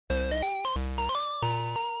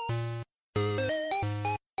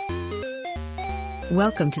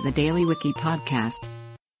Welcome to the Daily Wiki podcast,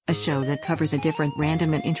 a show that covers a different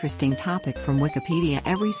random and interesting topic from Wikipedia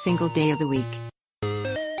every single day of the week.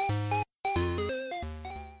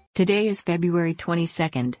 Today is February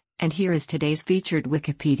 22nd, and here is today's featured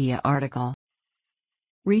Wikipedia article.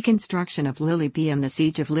 Reconstruction of Lilybaeum. The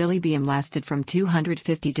siege of Lilybaeum lasted from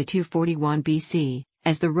 250 to 241 BC,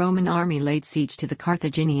 as the Roman army laid siege to the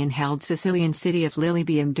Carthaginian-held Sicilian city of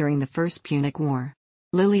Lilybaeum during the First Punic War.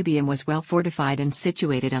 Lilybaeum was well fortified and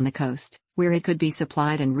situated on the coast, where it could be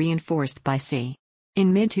supplied and reinforced by sea.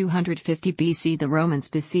 In mid-250 BC the Romans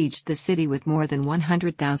besieged the city with more than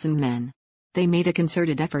 100,000 men. They made a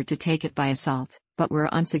concerted effort to take it by assault, but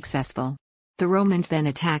were unsuccessful. The Romans then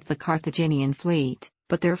attacked the Carthaginian fleet,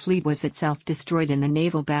 but their fleet was itself destroyed in the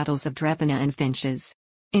naval battles of Drepana and Finches.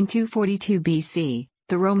 In 242 BC,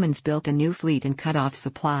 the Romans built a new fleet and cut off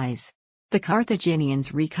supplies. The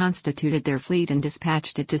Carthaginians reconstituted their fleet and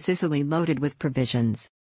dispatched it to Sicily loaded with provisions.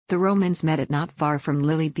 The Romans met it not far from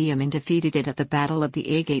Lilybaeum and defeated it at the Battle of the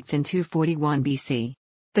Agates in 241 BC.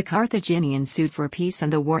 The Carthaginians sued for peace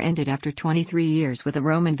and the war ended after 23 years with a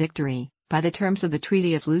Roman victory. By the terms of the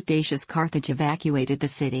Treaty of Lutatius, Carthage evacuated the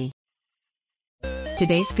city.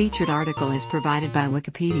 Today's featured article is provided by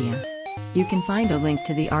Wikipedia. You can find a link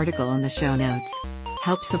to the article in the show notes.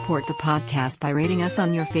 Help support the podcast by rating us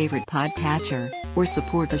on your favorite podcatcher, or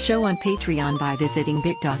support the show on Patreon by visiting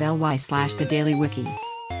bit.ly/thedailywiki.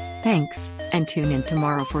 Thanks, and tune in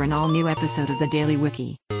tomorrow for an all-new episode of the Daily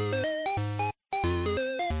Wiki.